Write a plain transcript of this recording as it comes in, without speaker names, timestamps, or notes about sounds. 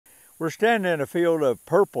We're standing in a field of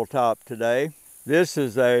purple top today. This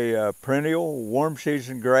is a perennial warm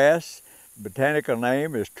season grass. Botanical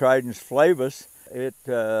name is Tridens flavus. It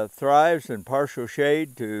thrives in partial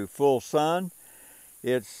shade to full sun.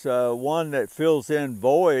 It's one that fills in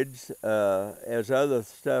voids as other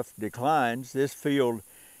stuff declines. This field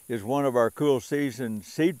is one of our cool season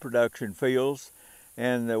seed production fields,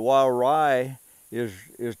 and the wild rye is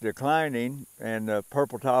declining and the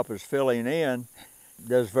purple top is filling in.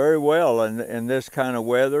 Does very well in this kind of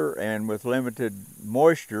weather and with limited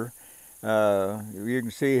moisture. You can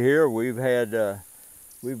see here we've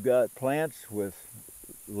got plants with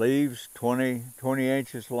leaves 20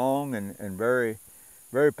 inches long and very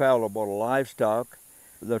palatable to livestock.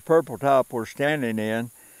 The purple top we're standing in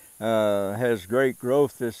has great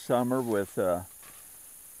growth this summer. We've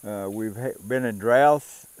been in drought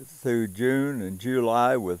through June and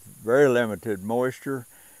July with very limited moisture.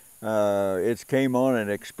 It's came on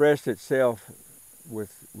and expressed itself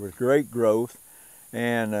with great growth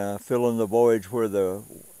and filling the voids where the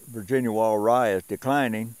Virginia wild rye is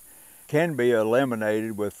declining. Can be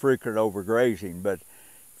eliminated with frequent overgrazing, but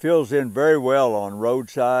fills in very well on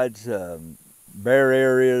roadsides, bare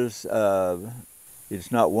areas.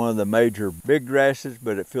 It's not one of the major big grasses,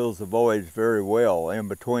 but it fills the voids very well in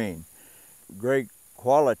between. Great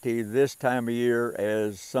quality this time of year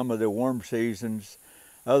as some of the warm seasons,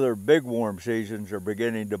 other big warm seasons, are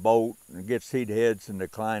beginning to bolt and get seed heads and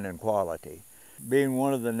decline in quality. Being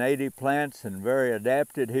one of the native plants and very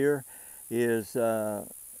adapted here is,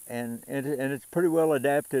 and it's pretty well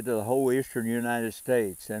adapted to the whole eastern United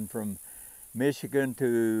States, and from Michigan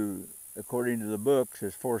to, according to the books,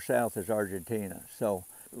 as far south as Argentina. So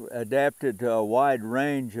adapted to a wide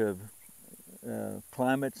range of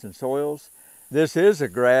climates and soils. This is a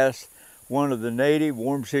grass, one of the native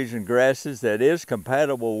warm season grasses that is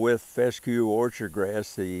compatible with fescue orchard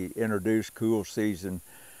grass, the introduced cool season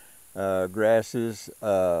grasses.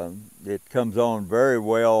 It comes on very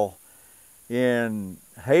well in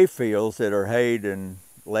hay fields that are hayed in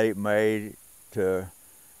late May to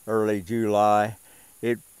early July.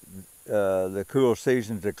 The cool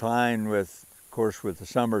seasons decline with, of course, with the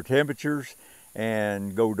summer temperatures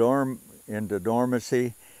and go into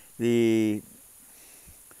dormancy. The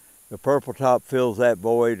purple top fills that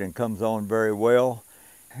void and comes on very well.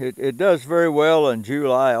 It does very well in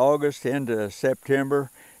July, August into September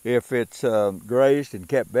if it's grazed and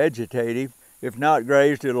kept vegetative. If not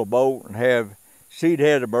grazed, it'll bolt and have seed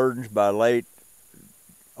head emergence by late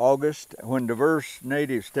August. When diverse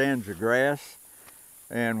native stands of grass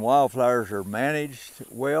and wildflowers are managed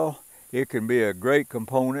well, it can be a great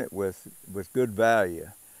component with good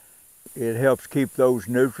value. It helps keep those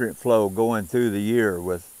nutrient flow going through the year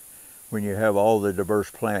when you have all the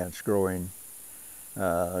diverse plants growing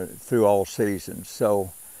through all seasons.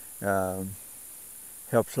 So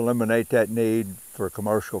helps eliminate that need for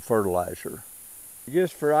commercial fertilizer.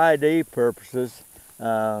 Just for ID purposes,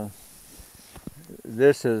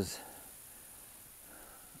 this is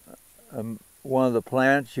one of the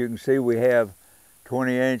plants. You can see we have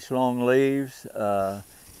 20-inch long leaves.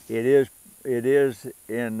 It is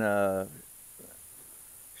in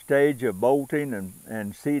stage of bolting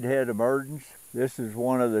and seed head emergence. This is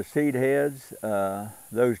one of the seed heads.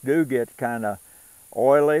 Those do get kind of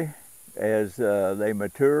oily as they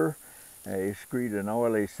mature. They excrete an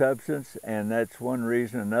oily substance, and that's one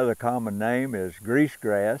reason. Another common name is grease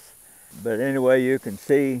grass. But anyway, you can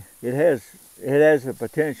see it has the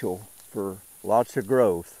potential for lots of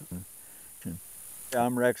growth.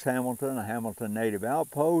 I'm Rex Hamilton, a Hamilton Native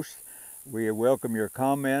Outpost. We welcome your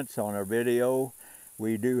comments on our video.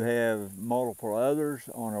 We do have multiple others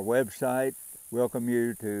on our website. Welcome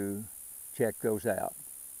you to check those out.